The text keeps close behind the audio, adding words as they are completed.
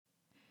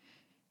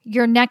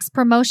Your next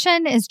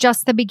promotion is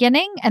just the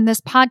beginning, and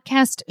this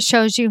podcast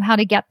shows you how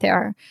to get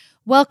there.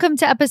 Welcome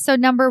to episode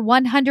number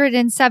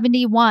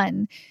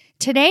 171.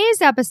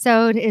 Today's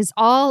episode is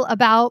all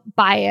about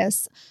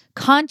bias,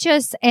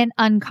 conscious and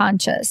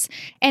unconscious.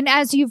 And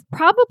as you've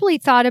probably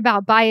thought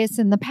about bias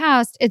in the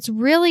past, it's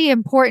really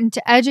important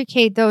to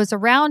educate those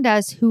around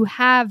us who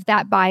have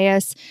that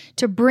bias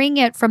to bring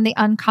it from the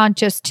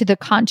unconscious to the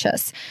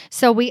conscious.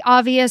 So we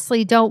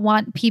obviously don't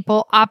want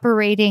people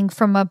operating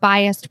from a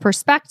biased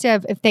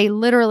perspective if they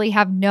literally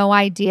have no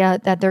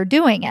idea that they're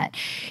doing it.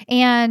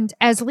 And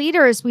as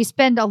leaders, we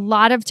spend a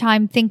lot of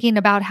time thinking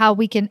about how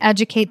we can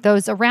educate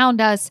those around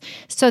us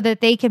so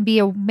that they can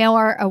be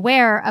more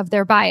aware of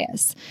their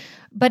bias.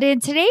 But in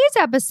today's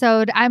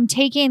episode, I'm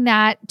taking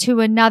that to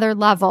another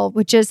level,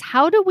 which is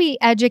how do we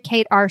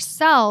educate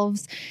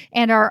ourselves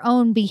and our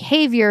own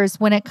behaviors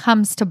when it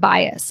comes to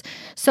bias?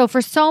 So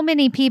for so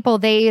many people,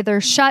 they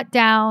either shut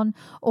down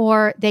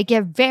or they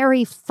get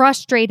very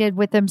frustrated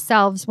with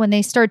themselves when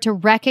they start to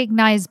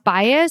recognize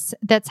bias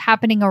that's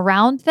happening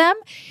around them,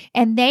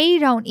 and they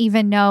don't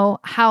even know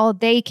how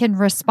they can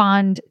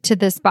respond to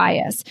this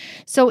bias.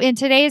 So in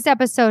today's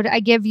episode, I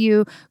give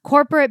you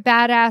corporate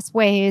badass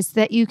ways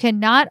that you can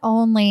not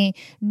only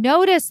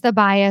notice the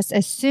bias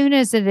as soon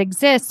as it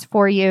exists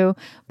for you,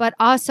 but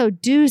also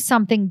do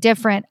something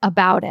different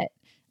about it.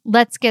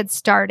 Let's get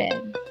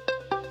started.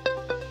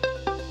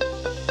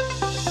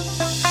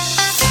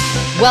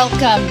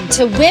 Welcome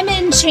to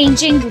Women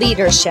Changing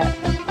Leadership.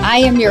 I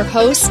am your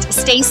host,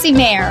 Stacey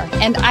Mayer,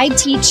 and I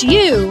teach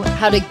you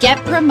how to get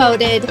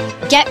promoted,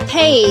 get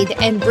paid,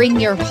 and bring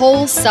your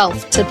whole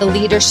self to the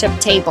leadership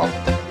table.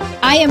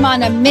 I am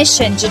on a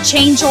mission to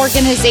change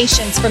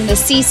organizations from the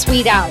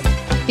C-suite out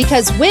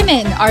because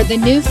women are the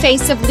new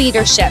face of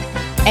leadership,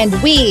 and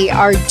we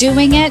are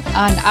doing it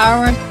on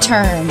our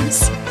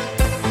terms.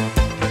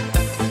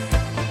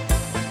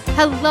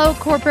 Hello,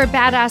 corporate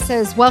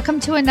badasses. Welcome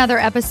to another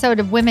episode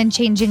of Women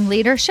Changing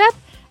Leadership.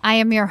 I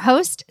am your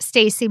host,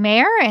 Stacey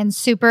Mayer, and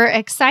super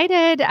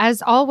excited,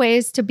 as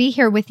always, to be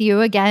here with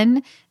you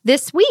again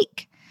this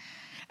week.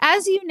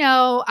 As you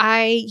know,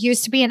 I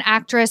used to be an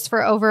actress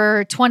for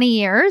over 20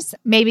 years.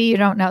 Maybe you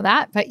don't know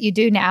that, but you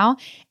do now.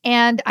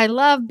 And I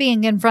love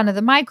being in front of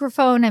the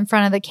microphone, in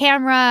front of the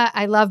camera.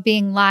 I love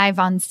being live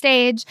on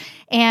stage.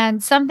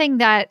 And something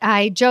that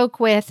I joke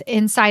with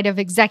inside of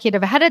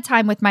Executive Ahead of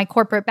Time with my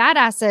corporate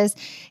badasses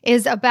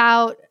is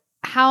about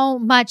how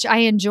much I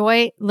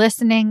enjoy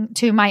listening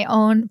to my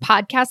own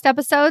podcast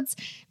episodes,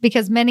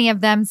 because many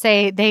of them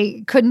say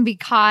they couldn't be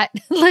caught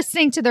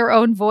listening to their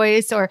own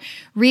voice or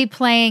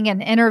replaying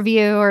an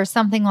interview or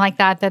something like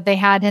that they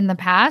had in the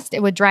past.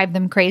 It would drive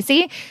them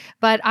crazy.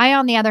 But I,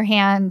 on the other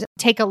hand,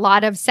 take a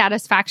lot of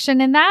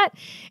satisfaction in that.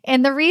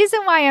 And the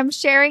reason why I'm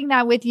sharing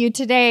that with you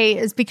today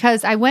is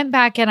because I went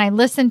back and I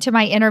listened to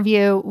my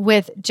interview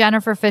with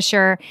Jennifer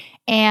Fisher,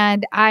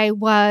 and I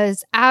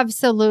was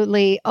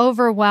absolutely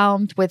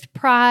overwhelmed with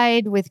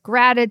pride, with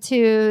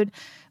gratitude,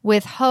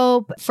 with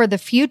hope for the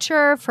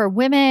future, for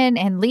women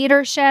and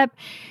leadership,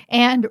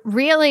 and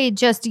really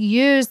just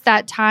use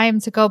that time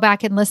to go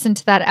back and listen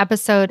to that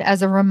episode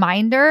as a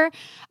reminder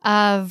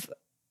of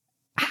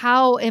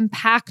how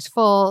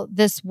impactful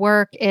this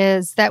work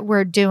is that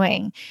we're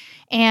doing.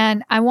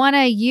 And I want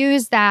to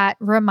use that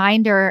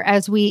reminder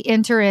as we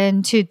enter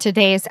into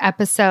today's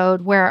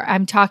episode, where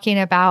I'm talking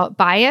about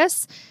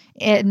bias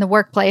in the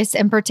workplace,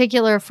 in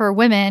particular for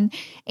women,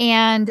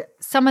 and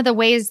some of the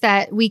ways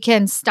that we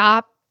can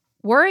stop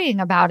worrying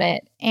about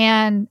it.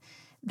 And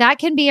that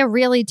can be a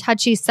really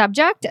touchy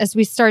subject as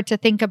we start to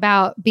think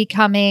about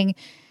becoming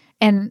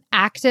an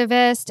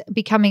activist,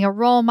 becoming a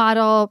role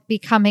model,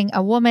 becoming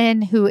a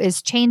woman who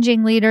is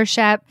changing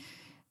leadership.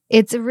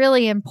 It's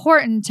really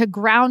important to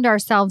ground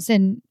ourselves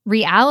in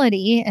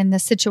reality and the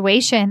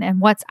situation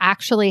and what's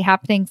actually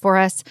happening for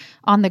us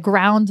on the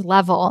ground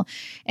level.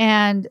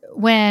 And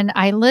when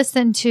I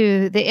listened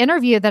to the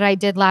interview that I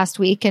did last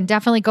week, and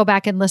definitely go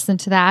back and listen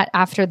to that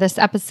after this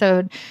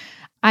episode,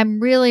 I'm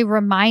really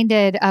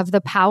reminded of the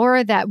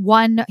power that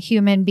one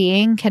human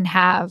being can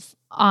have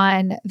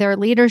on their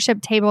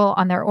leadership table,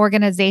 on their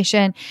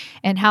organization,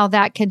 and how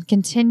that can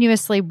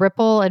continuously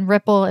ripple and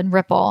ripple and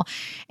ripple.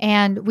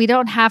 And we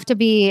don't have to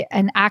be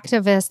an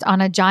activist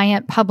on a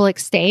giant public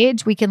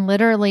stage. We can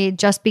literally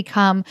just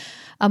become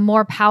a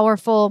more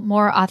powerful,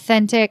 more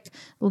authentic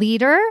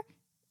leader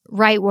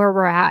right where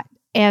we're at,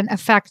 and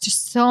affect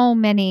so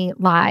many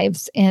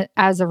lives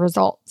as a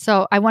result.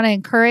 So I want to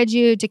encourage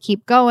you to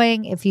keep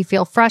going. If you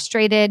feel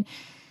frustrated,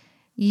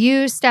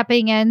 you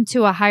stepping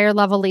into a higher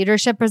level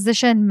leadership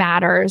position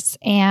matters.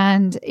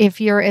 And if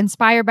you're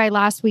inspired by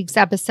last week's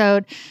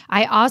episode,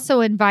 I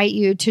also invite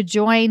you to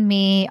join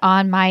me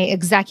on my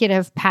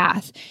executive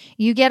path.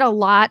 You get a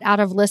lot out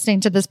of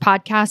listening to this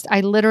podcast.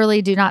 I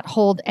literally do not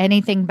hold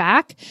anything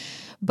back.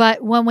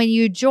 But when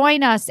you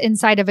join us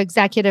inside of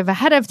Executive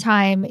Ahead of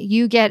Time,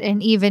 you get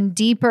an even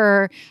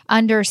deeper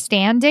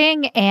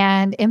understanding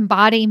and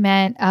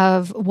embodiment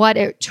of what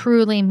it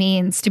truly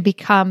means to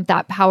become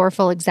that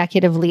powerful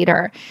executive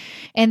leader.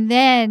 And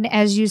then,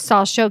 as you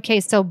saw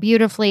showcased so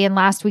beautifully in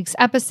last week's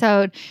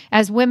episode,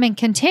 as women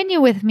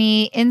continue with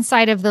me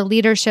inside of the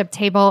leadership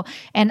table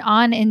and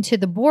on into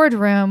the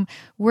boardroom,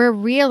 we're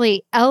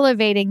really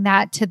elevating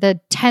that to the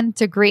 10th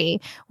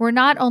degree. We're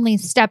not only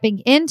stepping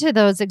into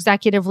those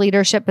executive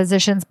leadership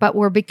positions, but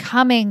we're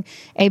becoming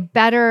a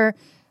better,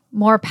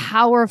 more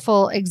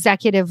powerful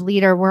executive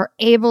leader. We're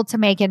able to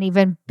make an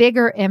even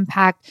bigger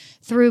impact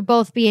through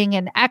both being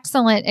an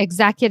excellent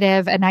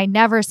executive, and I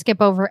never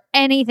skip over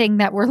anything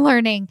that we're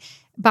learning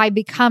by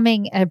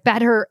becoming a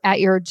better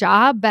at your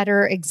job,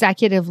 better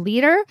executive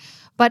leader,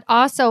 but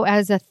also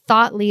as a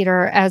thought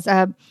leader, as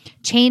a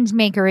change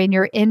maker in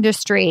your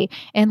industry,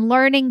 and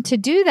learning to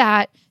do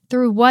that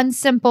through one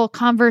simple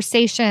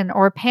conversation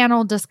or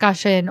panel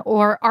discussion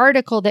or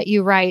article that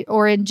you write,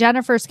 or in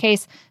Jennifer's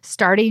case,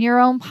 starting your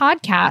own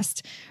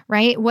podcast,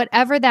 right?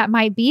 Whatever that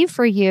might be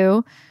for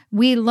you,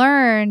 we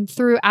learn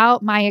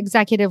throughout my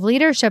executive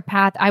leadership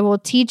path. I will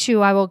teach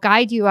you, I will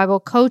guide you, I will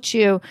coach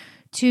you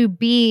to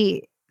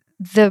be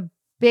the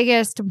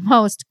biggest,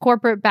 most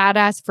corporate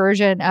badass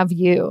version of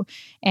you.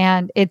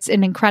 And it's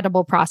an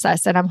incredible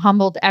process. And I'm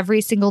humbled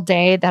every single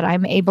day that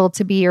I'm able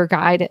to be your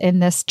guide in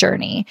this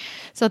journey.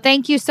 So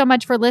thank you so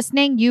much for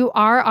listening. You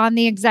are on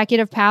the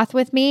executive path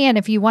with me. And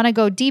if you want to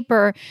go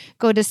deeper,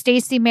 go to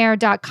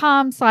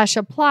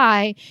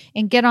stacymayer.com/apply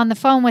and get on the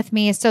phone with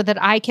me so that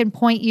I can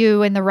point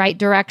you in the right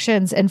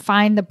directions and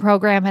find the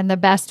program and the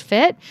best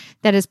fit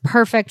that is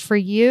perfect for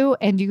you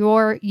and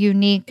your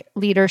unique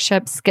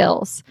leadership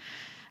skills.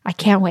 I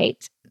can't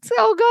wait.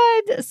 So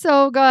good.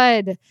 So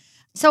good.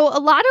 So a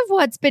lot of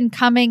what's been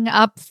coming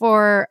up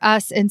for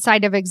us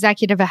inside of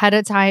Executive Ahead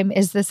of Time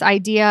is this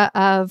idea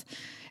of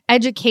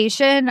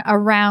education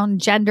around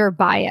gender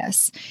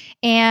bias.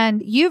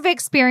 And you've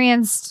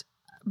experienced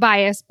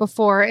bias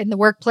before in the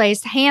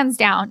workplace, hands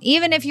down.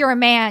 Even if you're a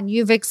man,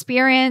 you've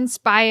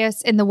experienced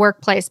bias in the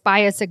workplace.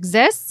 Bias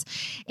exists.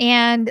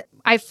 And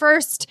I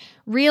first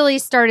really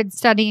started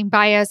studying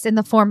bias in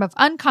the form of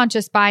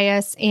unconscious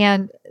bias.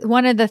 And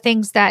one of the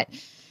things that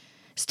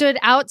stood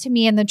out to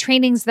me in the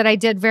trainings that I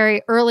did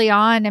very early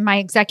on in my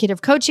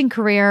executive coaching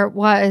career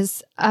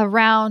was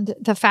around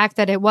the fact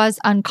that it was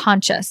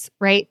unconscious,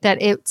 right?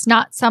 That it's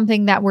not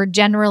something that we're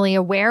generally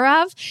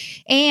aware of,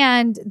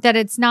 and that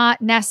it's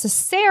not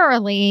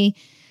necessarily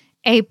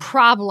a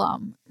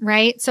problem,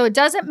 right? So it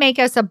doesn't make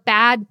us a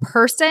bad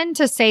person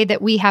to say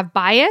that we have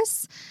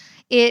bias.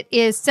 It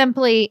is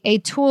simply a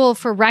tool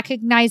for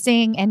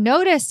recognizing and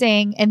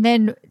noticing and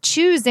then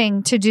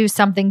choosing to do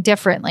something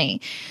differently.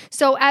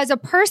 So as a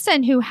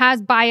person who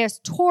has bias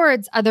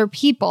towards other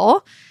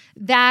people,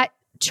 that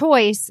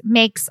choice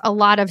makes a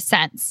lot of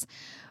sense.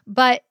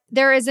 But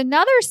there is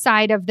another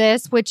side of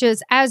this, which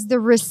is as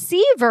the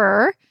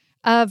receiver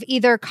of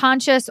either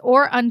conscious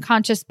or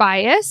unconscious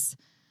bias,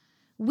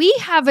 we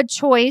have a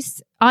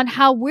choice on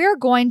how we're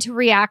going to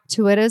react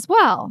to it as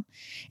well.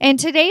 In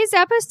today's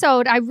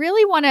episode, I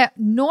really want to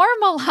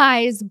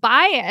normalize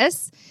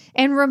bias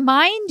and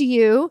remind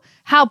you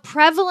how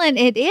prevalent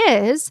it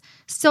is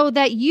so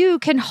that you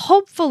can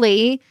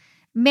hopefully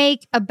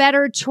make a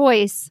better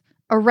choice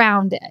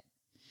around it.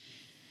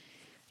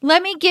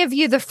 Let me give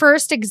you the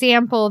first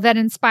example that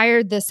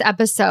inspired this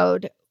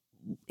episode.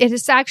 It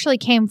has actually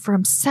came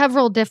from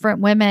several different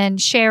women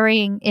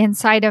sharing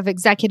inside of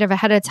Executive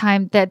Ahead of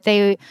Time that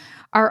they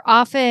are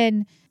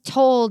often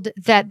told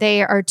that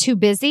they are too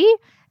busy,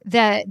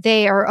 that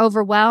they are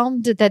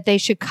overwhelmed, that they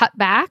should cut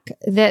back,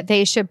 that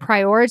they should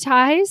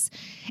prioritize.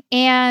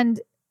 And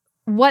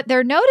what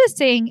they're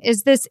noticing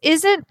is this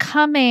isn't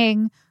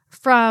coming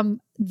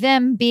from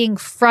them being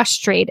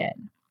frustrated.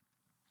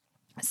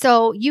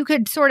 So you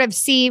could sort of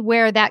see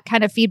where that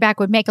kind of feedback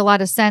would make a lot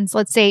of sense.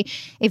 Let's say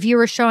if you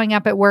were showing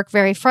up at work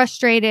very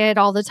frustrated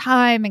all the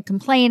time and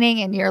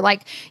complaining, and you're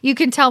like, you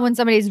can tell when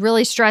somebody's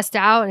really stressed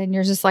out and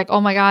you're just like,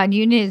 oh my God,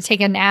 you need to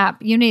take a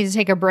nap. You need to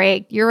take a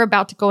break. You're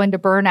about to go into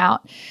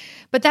burnout.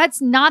 But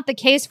that's not the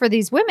case for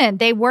these women.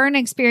 They weren't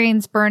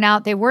experiencing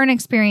burnout. They weren't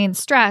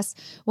experiencing stress.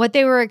 What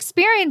they were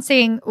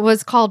experiencing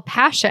was called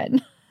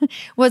passion.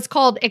 Was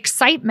called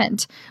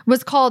excitement,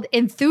 was called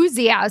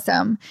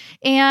enthusiasm.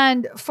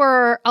 And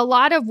for a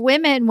lot of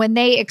women, when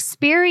they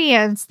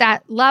experience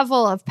that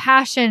level of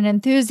passion,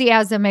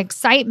 enthusiasm,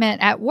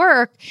 excitement at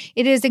work,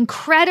 it is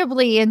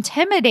incredibly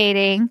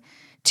intimidating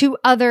to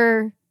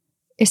other,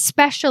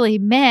 especially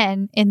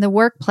men in the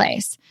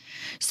workplace.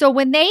 So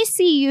when they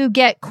see you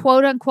get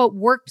quote unquote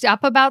worked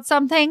up about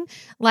something,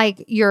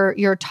 like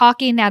you're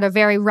talking at a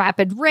very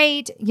rapid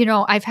rate,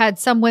 I've had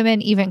some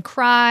women even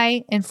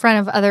cry in front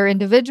of other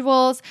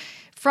individuals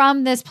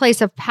from this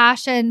place of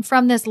passion,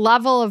 from this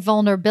level of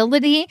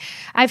vulnerability.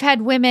 I've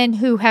had women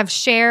who have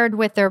shared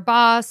with their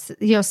boss,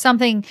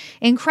 something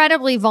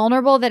incredibly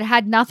vulnerable that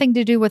had nothing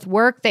to do with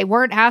work. They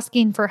weren't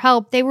asking for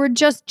help. They were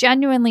just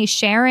genuinely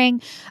sharing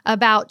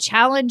about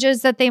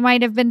challenges that they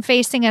might have been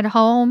facing at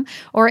home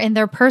or in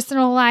their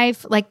personal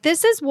life. Like,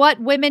 this is what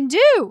women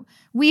do.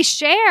 We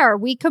share,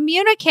 we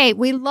communicate,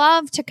 we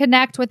love to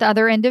connect with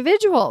other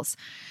individuals.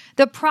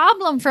 The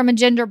problem from a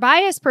gender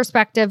bias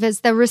perspective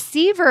is the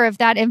receiver of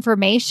that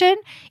information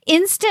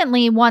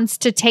instantly wants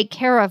to take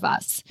care of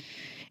us.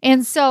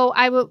 And so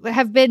I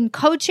have been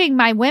coaching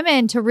my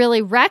women to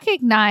really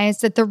recognize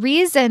that the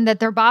reason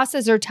that their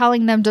bosses are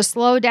telling them to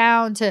slow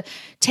down, to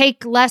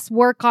take less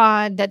work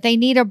on, that they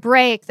need a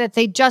break, that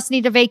they just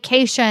need a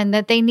vacation,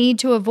 that they need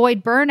to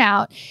avoid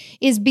burnout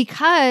is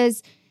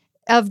because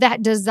of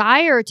that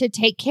desire to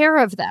take care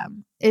of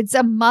them. It's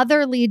a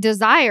motherly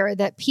desire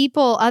that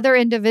other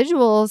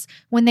individuals,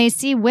 when they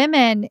see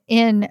women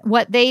in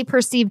what they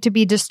perceive to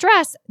be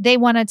distress, they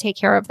want to take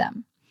care of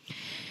them.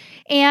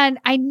 And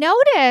I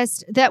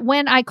noticed that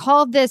when I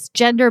called this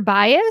gender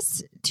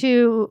bias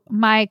to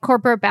my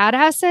corporate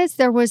badasses,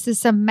 there was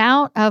this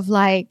amount of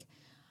like,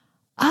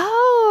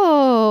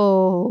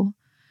 oh,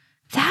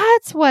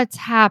 that's what's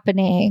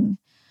happening.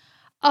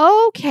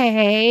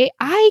 Okay,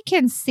 I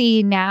can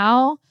see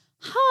now.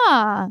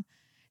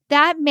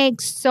 That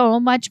makes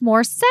so much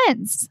more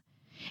sense.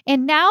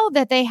 And now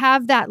that they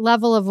have that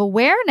level of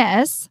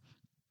awareness,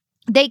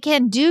 they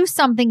can do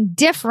something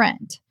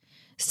different.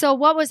 So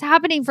what was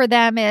happening for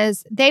them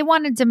is they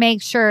wanted to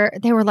make sure,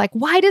 they were like,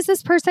 why does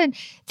this person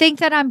think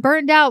that I'm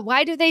burned out?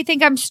 Why do they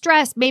think I'm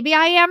stressed? Maybe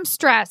I am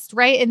stressed,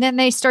 right? And then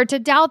they start to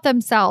doubt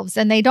themselves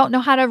and they don't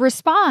know how to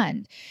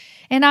respond.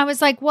 And I was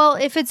like, well,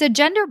 if it's a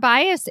gender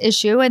bias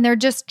issue and they're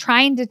just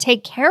trying to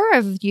take care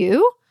of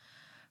you,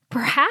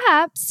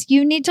 perhaps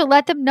you need to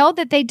let them know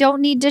that they don't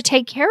need to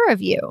take care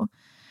of you.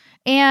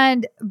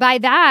 And by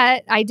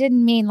that, I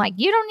didn't mean like,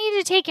 you don't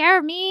need to take care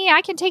of me.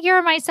 I can take care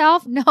of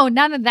myself. No,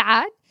 none of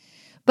that.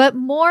 But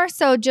more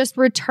so just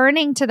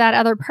returning to that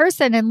other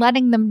person and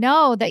letting them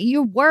know that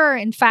you were,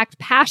 in fact,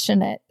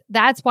 passionate.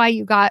 That's why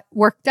you got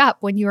worked up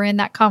when you were in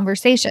that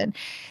conversation,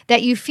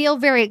 that you feel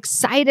very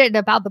excited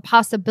about the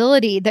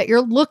possibility, that you're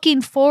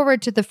looking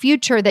forward to the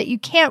future, that you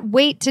can't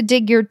wait to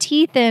dig your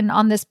teeth in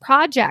on this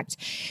project,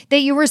 that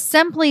you were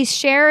simply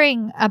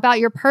sharing about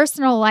your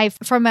personal life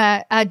from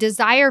a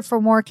desire for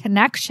more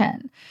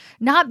connection,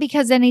 not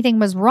because anything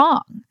was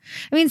wrong.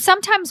 I mean,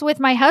 sometimes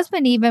with my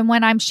husband, even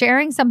when I'm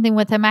sharing something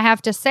with him, I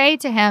have to say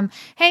to him,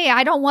 hey,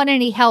 I don't want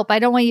any help. I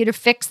don't want you to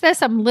fix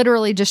this. I'm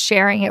literally just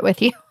sharing it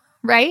with you,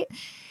 right?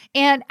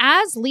 And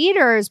as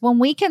leaders, when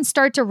we can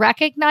start to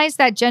recognize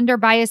that gender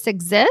bias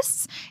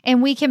exists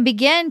and we can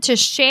begin to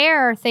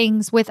share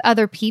things with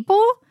other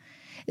people,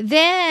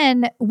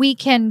 then we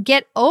can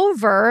get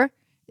over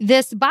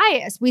this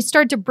bias. We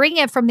start to bring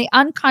it from the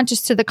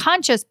unconscious to the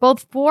conscious,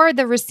 both for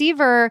the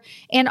receiver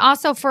and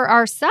also for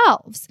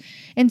ourselves.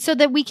 And so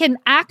that we can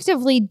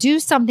actively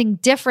do something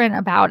different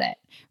about it,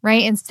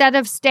 right? Instead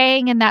of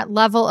staying in that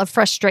level of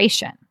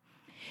frustration.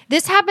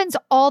 This happens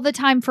all the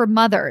time for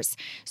mothers.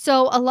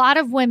 So a lot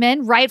of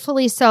women,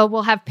 rightfully so,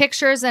 will have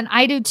pictures, and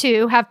I do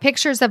too, have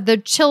pictures of the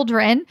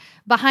children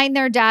behind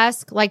their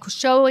desk, like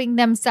showing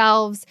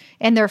themselves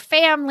and their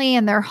family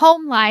and their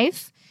home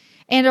life.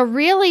 And a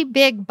really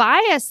big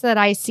bias that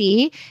I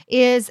see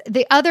is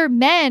the other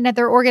men at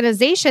their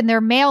organization,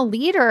 their male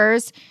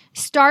leaders,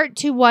 start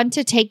to want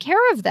to take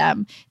care of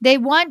them. They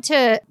want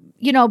to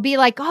be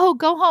like, oh,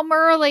 go home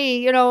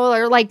early,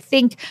 or like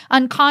think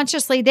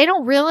unconsciously. They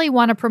don't really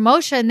want a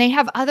promotion. They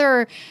have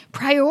other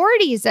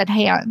priorities at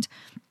hand.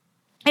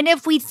 And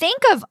if we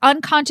think of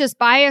unconscious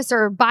bias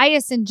or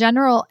bias in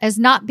general as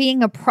not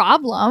being a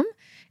problem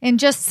and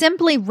just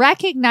simply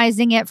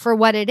recognizing it for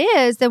what it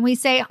is, then we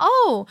say,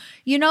 oh,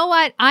 you know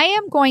what? I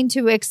am going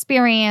to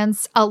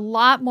experience a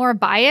lot more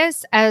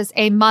bias as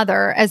a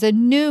mother, as a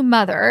new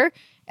mother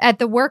at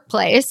the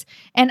workplace.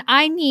 And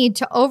I need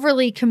to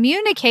overly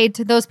communicate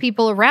to those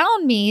people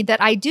around me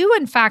that I do,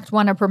 in fact,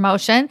 want a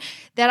promotion,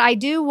 that I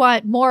do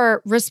want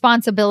more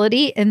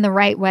responsibility in the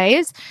right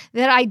ways,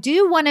 that I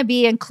do want to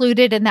be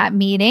included in that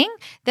meeting,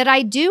 that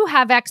I do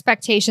have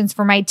expectations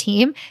for my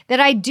team,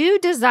 that I do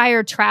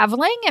desire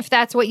traveling, if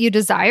that's what you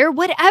desire,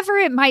 whatever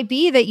it might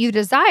be that you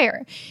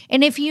desire.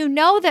 And if you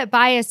know that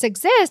bias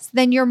exists,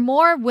 then you're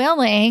more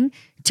willing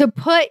to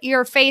put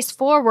your face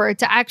forward,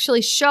 to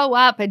actually show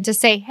up and to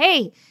say,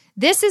 hey,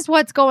 this is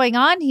what's going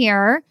on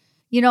here.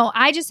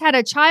 I just had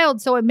a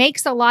child, so it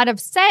makes a lot of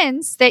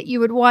sense that you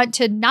would want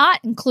to not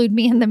include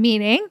me in the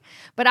meeting,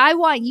 but I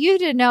want you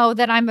to know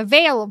that I'm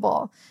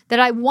available, that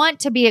I want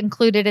to be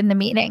included in the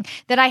meeting,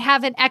 that I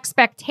have an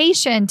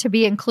expectation to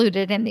be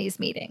included in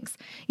these meetings.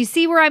 You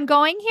see where I'm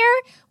going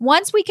here?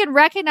 Once we can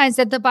recognize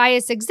that the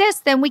bias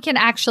exists, then we can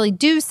actually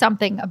do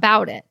something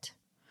about it.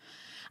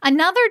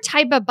 Another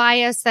type of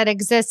bias that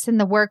exists in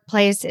the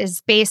workplace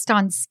is based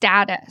on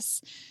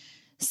status.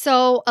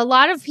 So a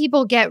lot of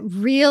people get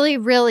really,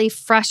 really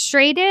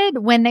frustrated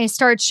when they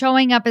start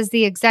showing up as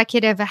the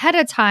executive ahead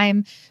of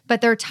time, but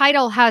their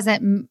title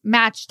hasn't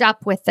matched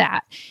up with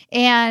that.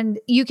 And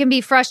you can be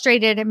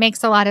frustrated. It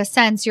makes a lot of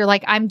sense. You're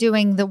like, I'm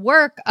doing the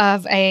work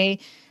of a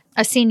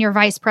senior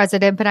vice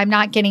president, but I'm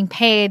not getting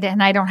paid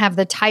and I don't have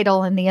the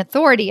title and the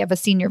authority of a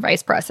senior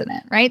vice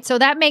president, right? So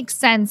that makes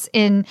sense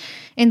in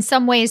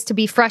some ways to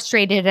be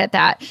frustrated at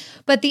that.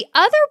 But the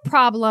other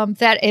problem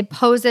that it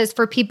poses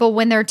for people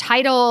when their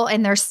title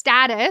and their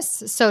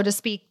status, so to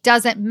speak,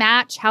 doesn't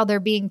match how they're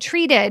being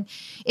treated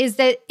is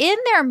that in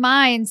their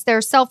minds,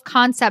 their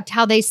self-concept,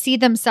 how they see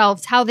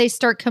themselves, how they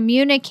start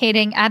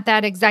communicating at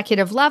that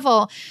executive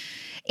level,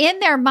 in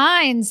their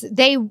minds,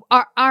 they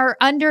are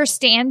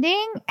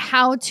understanding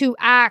how to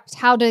act,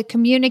 how to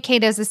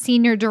communicate as a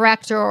senior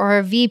director or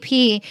a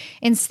VP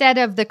instead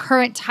of the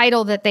current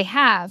title that they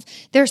have.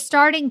 They're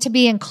starting to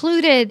be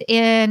included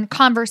in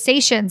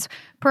conversations.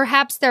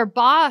 Perhaps their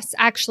boss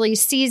actually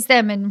sees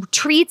them and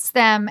treats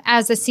them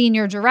as a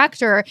senior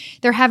director.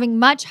 They're having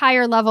much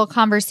higher level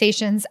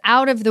conversations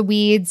out of the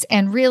weeds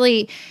and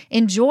really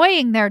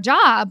enjoying their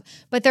job,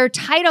 but their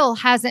title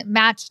hasn't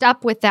matched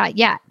up with that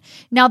yet.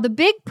 Now, the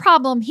big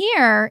problem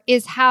here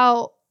is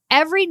how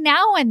every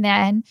now and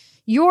then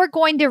you're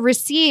going to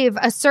receive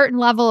a certain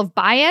level of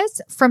bias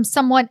from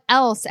someone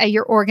else at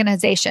your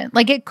organization.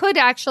 Like it could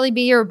actually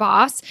be your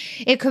boss.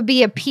 It could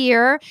be a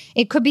peer.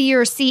 It could be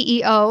your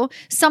CEO,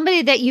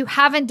 somebody that you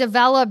haven't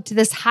developed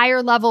this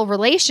higher level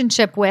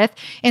relationship with,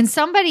 and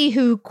somebody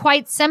who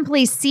quite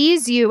simply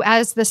sees you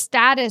as the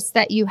status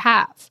that you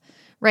have,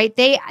 right?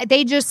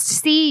 They just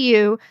see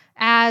you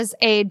as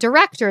a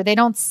director. They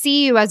don't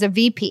see you as a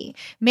VP.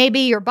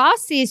 Maybe your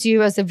boss sees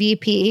you as a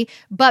VP,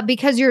 but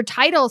because your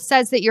title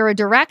says that you're a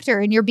director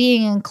and you're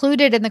being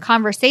included in the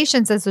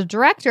conversations as a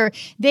director,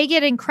 they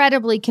get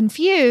incredibly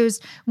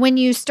confused when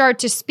you start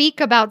to speak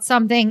about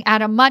something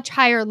at a much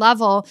higher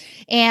level.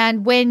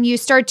 And when you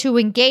start to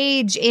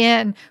engage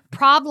in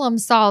problem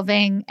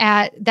solving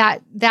at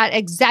that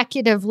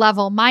executive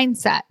level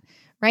mindset.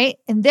 Right?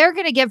 And they're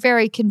going to get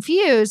very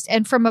confused.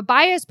 And from a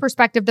bias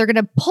perspective, they're going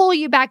to pull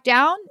you back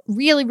down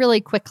really, really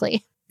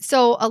quickly.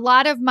 So a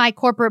lot of my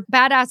corporate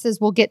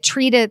badasses will get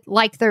treated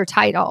like their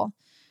title.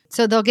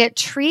 So they'll get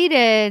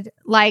treated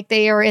like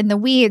they are in the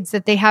weeds,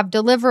 that they have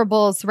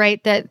deliverables,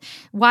 right? That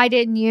why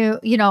didn't you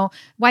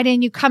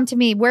come to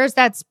me? Where's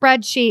that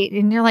spreadsheet?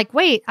 And you're like,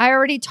 wait, I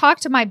already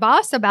talked to my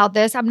boss about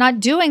this. I'm not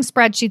doing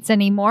spreadsheets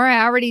anymore.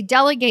 I already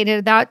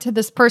delegated that to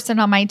this person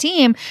on my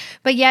team.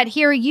 But yet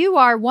here you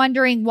are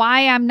wondering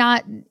why I'm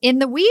not in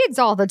the weeds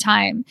all the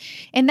time.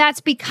 And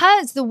that's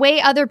because the way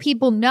other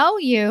people know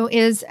you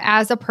is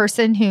as a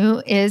person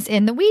who is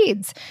in the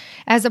weeds,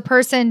 as a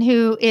person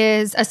who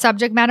is a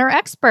subject matter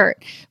expert.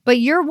 But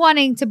you're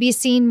wanting to be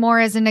seen more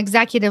as an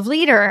executive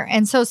leader.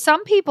 And so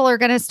some people are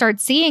going to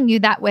start seeing you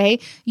that way.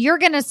 You're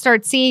going to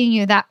start seeing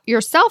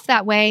yourself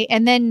that way.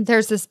 And then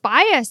there's this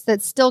bias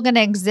that's still going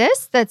to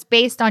exist that's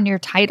based on your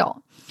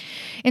title.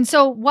 And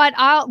so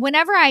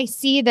whenever I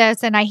see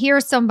this and I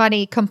hear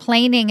somebody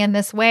complaining in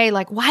this way,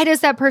 like, why does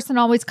that person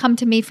always come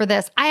to me for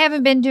this? I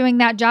haven't been doing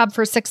that job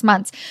for 6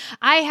 months.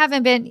 I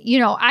haven't been,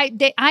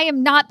 I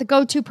am not the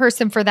go-to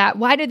person for that.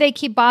 Why do they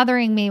keep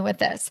bothering me with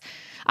this?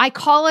 I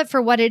call it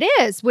for what it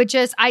is, which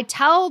is I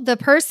tell the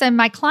person,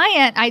 my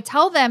client, I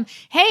tell them,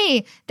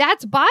 hey,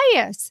 that's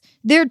bias.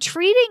 They're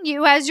treating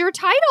you as your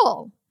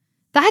title.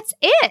 That's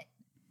it.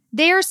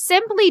 They're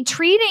simply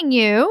treating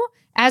you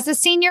as a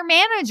senior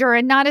manager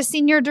and not a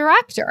senior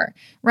director,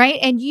 right?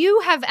 And you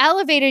have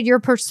elevated your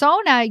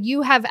persona.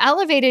 You have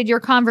elevated your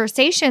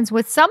conversations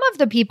with some of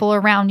the people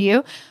around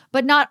you,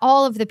 but not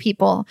all of the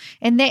people.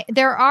 And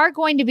there are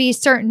going to be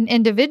certain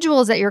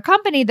individuals at your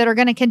company that are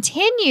going to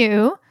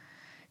continue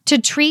to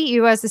treat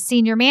you as a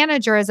senior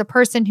manager, as a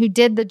person who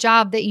did the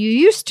job that you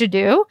used to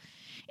do.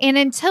 And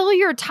until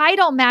your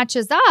title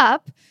matches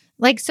up,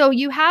 so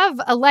you have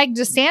a leg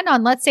to stand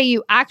on. Let's say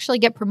you actually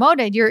get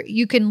promoted.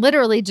 You can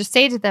literally just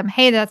say to them,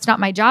 hey, that's not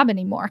my job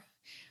anymore,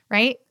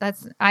 right?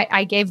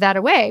 I gave that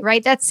away,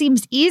 right? That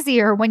seems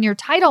easier when your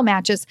title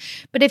matches.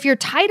 But if your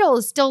title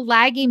is still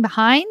lagging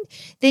behind,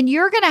 then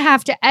you're going to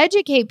have to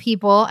educate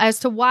people as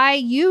to why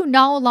you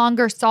no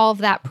longer solve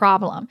that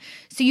problem.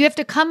 So you have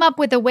to come up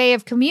with a way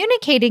of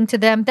communicating to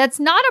them that's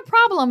not a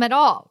problem at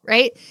all,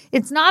 right?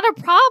 It's not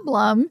a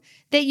problem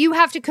that you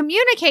have to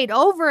communicate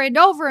over and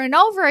over and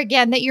over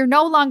again that you're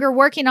no longer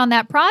working on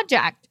that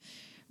project,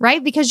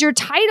 right? Because your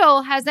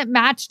title hasn't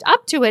matched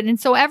up to it. And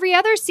so every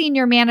other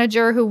senior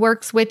manager who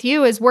works with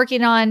you is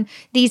working on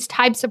these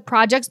types of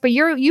projects, but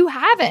you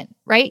haven't,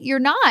 right? You're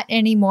not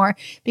anymore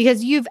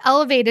because you've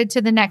elevated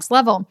to the next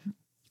level.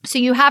 So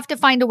you have to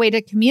find a way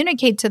to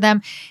communicate to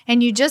them,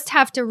 and you just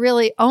have to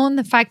really own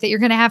the fact that you're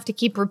going to have to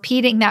keep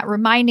repeating that,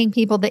 reminding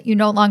people that you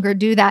no longer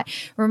do that,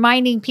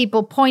 reminding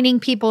people, pointing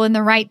people in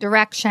the right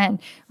direction,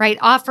 right?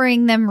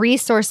 Offering them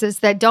resources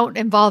that don't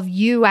involve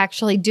you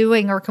actually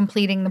doing or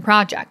completing the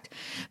project.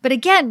 But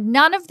again,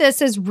 none of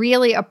this is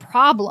really a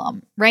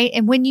problem, right?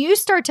 And when you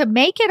start to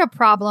make it a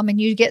problem and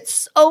you get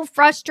so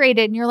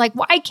frustrated and you're like,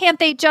 why can't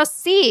they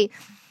just see?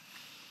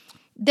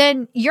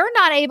 then you're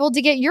not able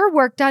to get your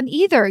work done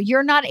either.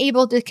 You're not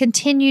able to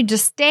continue to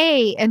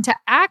stay and to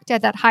act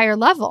at that higher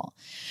level.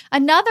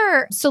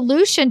 Another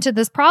solution to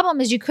this problem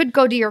is you could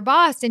go to your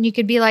boss and you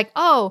could be like,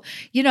 oh,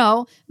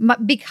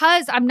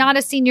 because I'm not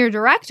a senior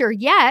director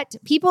yet,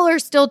 people are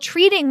still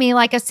treating me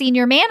like a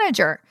senior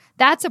manager.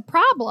 That's a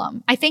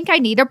problem. I think I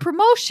need a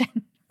promotion.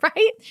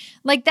 Right?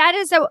 Like that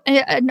is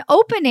an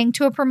opening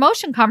to a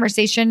promotion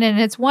conversation. And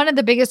it's one of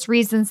the biggest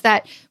reasons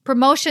that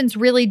promotions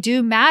really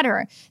do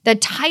matter, that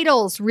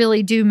titles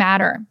really do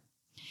matter.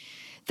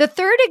 The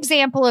third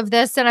example of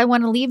this that I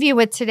want to leave you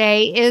with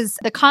today is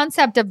the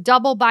concept of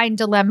double bind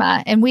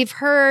dilemma. And we've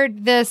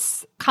heard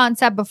this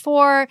concept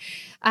before.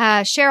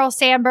 Sheryl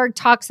Sandberg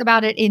talks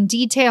about it in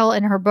detail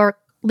in her book,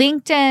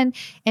 LinkedIn.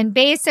 And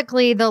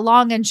basically the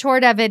long and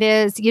short of it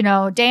is,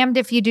 damned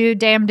if you do,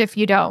 damned if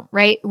you don't,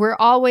 right? We're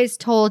always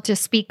told to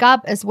speak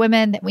up as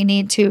women, that we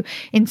need to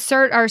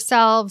insert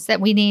ourselves,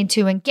 that we need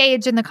to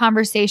engage in the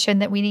conversation,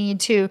 that we need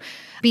to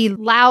be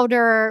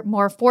louder,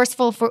 more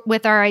forceful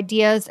with our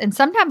ideas. And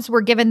sometimes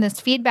we're given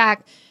this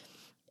feedback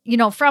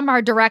from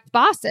our direct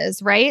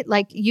bosses, right?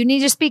 Like, you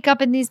need to speak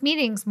up in these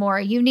meetings more.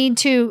 You need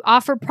to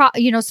offer,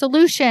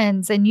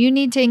 solutions, and you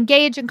need to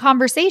engage in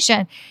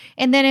conversation.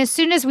 And then as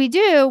soon as we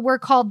do, we're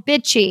called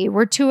bitchy.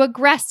 We're too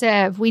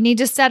aggressive. We need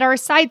to set our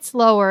sights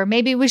lower.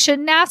 Maybe we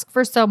shouldn't ask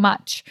for so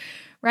much,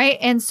 right?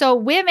 And so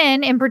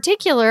women in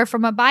particular,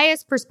 from a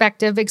bias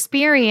perspective,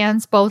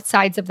 experience both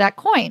sides of that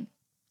coin.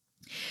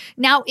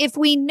 Now, if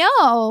we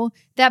know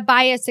that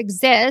bias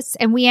exists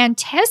and we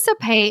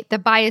anticipate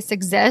that bias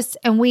exists,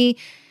 and we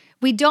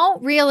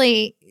don't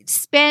really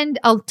spend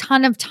a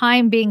ton of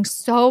time being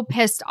so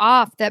pissed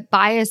off that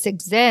bias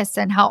exists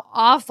and how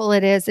awful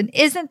it is. And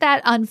isn't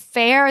that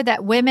unfair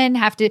that women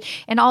have to,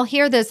 and I'll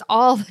hear this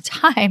all the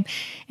time.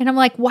 And I'm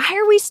like, why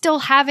are we still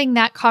having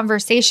that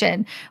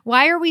conversation?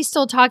 Why are we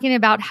still talking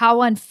about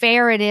how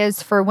unfair it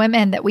is for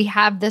women that we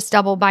have this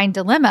double bind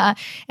dilemma?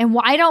 And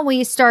why don't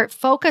we start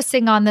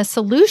focusing on the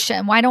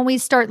solution? Why don't we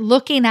start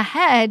looking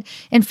ahead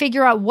and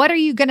figure out, what are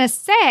you going to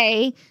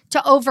say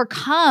to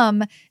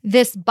overcome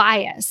this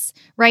bias,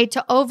 right?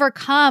 To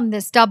overcome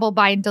this double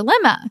bind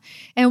dilemma.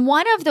 And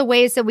one of the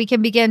ways that we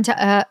can begin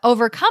to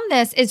overcome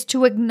this is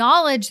to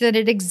acknowledge that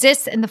it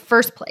exists in the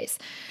first place.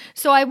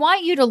 So I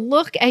want you to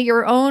look at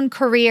your own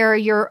career,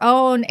 your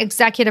own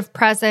executive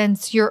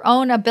presence, your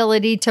own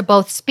ability to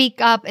both speak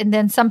up and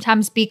then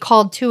sometimes be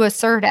called too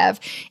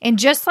assertive, and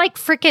just like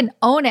freaking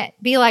own it.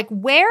 Be like,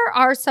 where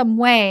are some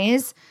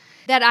ways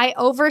that I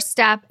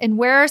overstep, and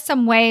where are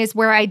some ways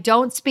where I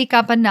don't speak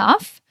up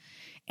enough?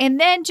 And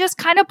then just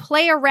kind of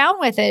play around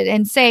with it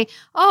and say,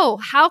 oh,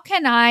 how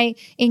can I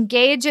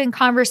engage in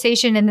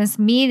conversation in this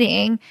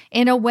meeting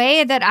in a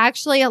way that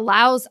actually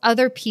allows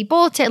other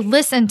people to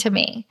listen to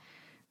me,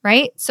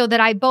 right? So that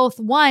I both,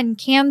 one,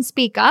 can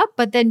speak up,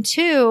 but then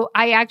two,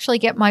 I actually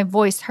get my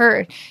voice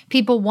heard.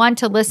 People want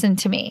to listen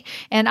to me.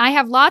 And I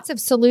have lots of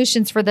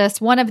solutions for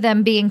this, one of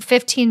them being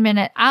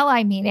 15-minute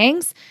ally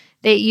meetings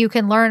that you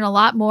can learn a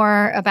lot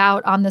more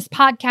about on this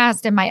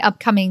podcast and my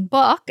upcoming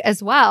book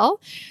as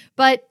well.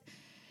 But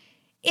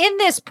in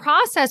this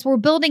process, we're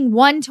building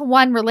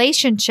one-to-one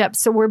relationships.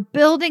 So we're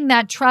building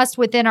that trust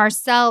within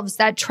ourselves,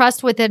 that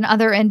trust within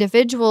other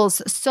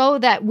individuals, so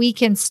that we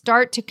can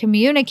start to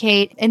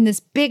communicate in this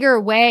bigger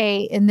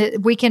way, and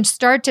that we can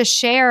start to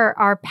share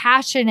our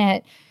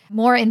passionate,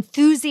 more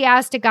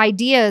enthusiastic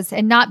ideas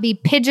and not be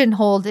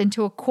pigeonholed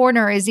into a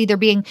corner as either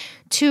being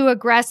too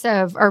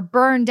aggressive or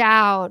burned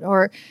out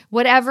or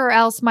whatever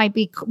else might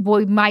be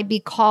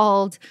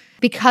called,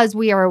 because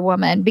we are a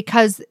woman,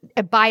 because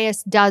a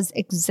bias does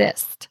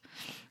exist.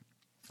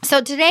 So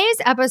today's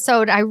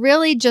episode, I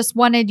really just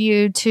wanted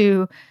you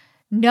to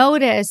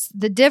notice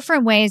the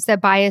different ways that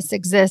bias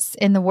exists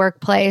in the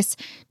workplace,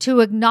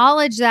 to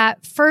acknowledge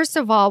that, first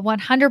of all,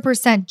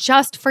 100%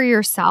 just for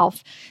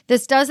yourself.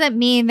 This doesn't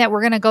mean that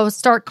we're going to go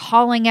start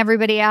calling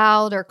everybody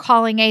out or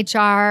calling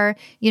HR.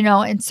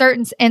 In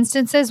certain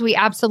instances, we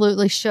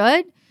absolutely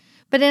should.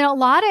 But in a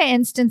lot of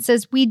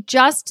instances, we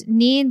just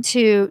need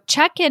to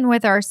check in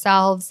with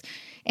ourselves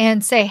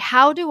and say,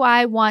 how do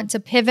I want to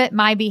pivot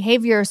my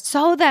behavior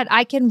so that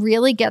I can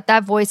really get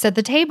that voice at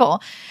the table?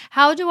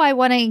 How do I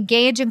want to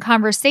engage in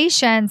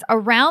conversations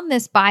around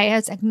this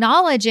bias,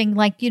 acknowledging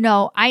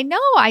I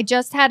know I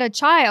just had a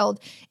child,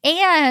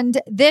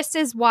 and this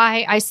is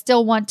why I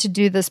still want to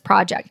do this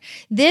project.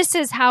 This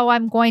is how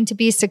I'm going to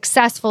be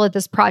successful at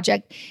this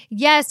project.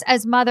 Yes,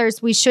 as mothers,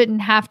 we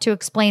shouldn't have to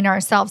explain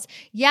ourselves.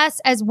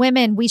 Yes, as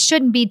women, we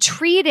shouldn't be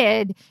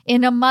treated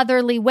in a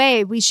motherly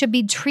way. We should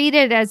be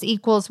treated as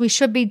equals. We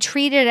should be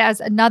treated as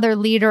another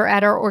leader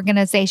at our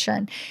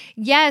organization.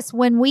 Yes,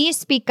 when we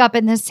speak up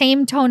in the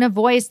same tone of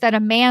voice that a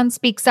man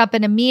speaks up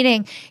in a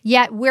meeting,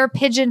 yet we're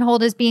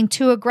pigeonholed as being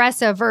too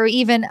aggressive or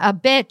even a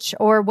bitch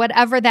or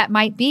whatever that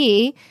might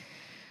be,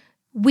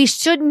 we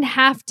shouldn't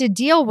have to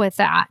deal with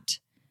that.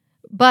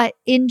 But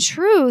in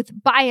truth,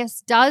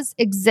 bias does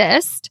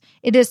exist.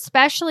 It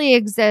especially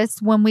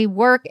exists when we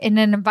work in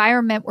an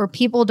environment where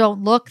people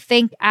don't look,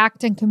 think,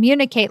 act, and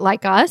communicate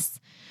like us.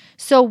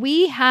 So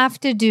we have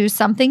to do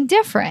something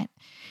different.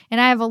 And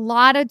I have a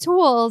lot of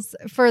tools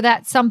for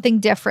that something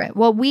different,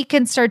 what we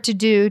can start to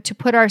do to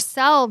put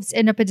ourselves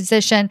in a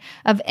position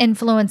of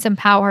influence and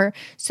power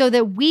so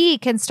that we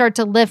can start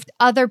to lift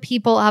other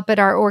people up at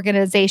our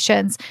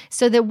organizations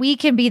so that we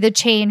can be the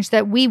change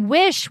that we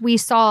wish we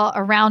saw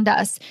around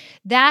us.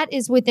 That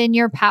is within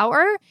your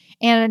power.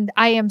 And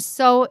I am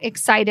so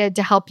excited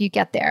to help you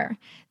get there.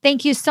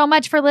 Thank you so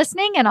much for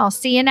listening, and I'll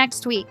see you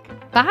next week.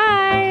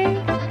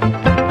 Bye.